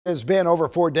It has been over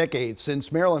 4 decades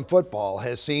since Maryland football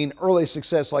has seen early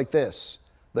success like this.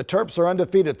 The Terps are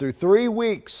undefeated through 3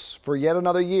 weeks for yet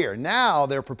another year. Now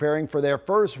they're preparing for their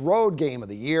first road game of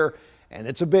the year, and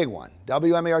it's a big one.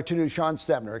 WMAR2 News' Sean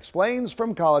Stepner explains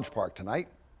from College Park tonight.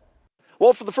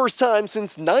 Well, for the first time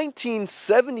since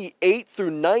 1978 through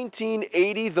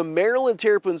 1980, the Maryland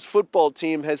Terrapins football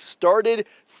team has started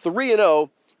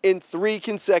 3-0 in 3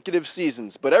 consecutive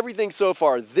seasons. But everything so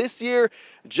far this year,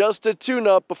 just a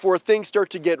tune-up before things start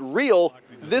to get real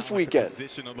this weekend.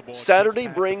 Saturday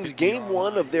brings game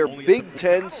 1 of their Big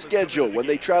Ten schedule when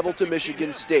they travel to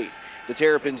Michigan State. The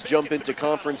Terrapins jump into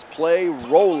conference play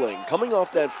rolling, coming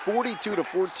off that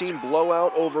 42-14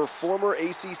 blowout over former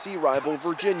ACC rival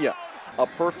Virginia. A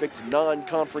perfect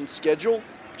non-conference schedule?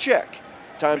 Check.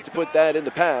 Time to put that in the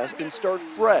past and start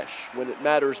fresh when it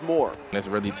matters more. It's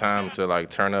really time to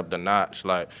turn up the notch.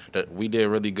 We did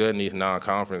really good in these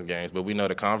non-conference games, but we know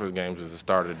the conference games is the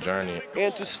start of the journey.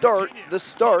 And to start the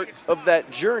start of that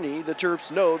journey, the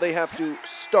Terps know they have to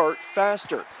start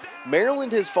faster.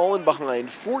 Maryland has fallen behind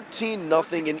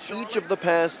 14-0 in each of the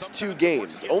past 2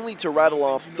 games, only to rattle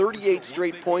off 38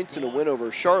 straight points in a win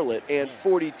over Charlotte and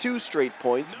 42 straight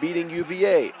points beating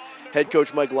UVA. Head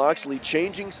coach Mike Loxley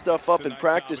changing stuff up in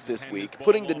practice this week,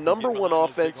 putting the #1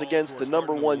 offense against the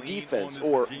 #1 defense,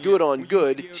 or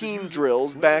good-on-good team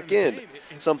drills, back in,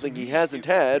 something he hasn't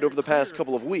had over the past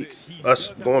couple of weeks. Us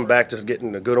going back to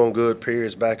getting the good-on-good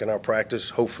periods back in our practice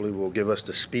hopefully will give us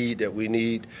the speed that we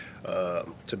need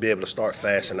to be able to start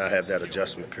fast and not have that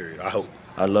adjustment period, I hope.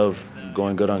 I love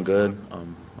going good on good.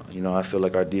 I feel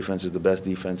like our defense is the best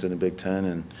defense in the Big Ten,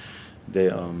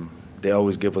 and they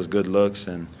always give us good looks,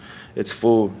 and it's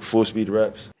full speed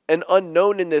reps. An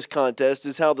unknown in this contest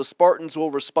is how the Spartans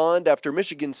will respond after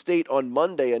Michigan State on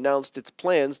Monday announced its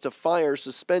plans to fire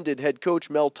suspended head coach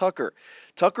Mel Tucker.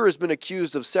 Tucker has been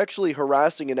accused of sexually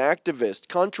harassing an activist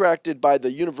contracted by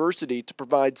the university to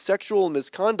provide sexual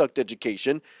misconduct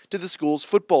education to the school's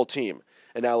football team,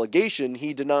 an allegation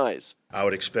he denies. I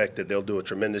would expect that they'll do a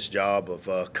tremendous job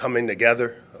of coming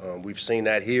together. We've seen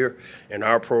that here in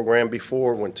our program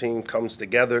before when team comes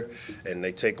together and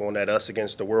they take on that us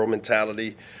against the world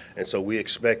mentality. And so we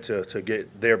expect to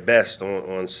get their best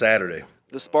on Saturday.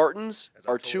 The Spartans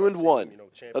are 2-1.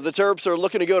 The Terps are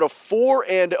looking to go to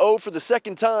 4-0 for the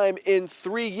second time in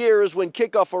 3 years when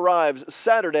kickoff arrives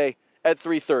Saturday at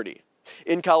 3:30.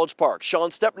 In College Park, Sean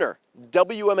Stepner,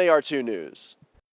 WMAR2 News.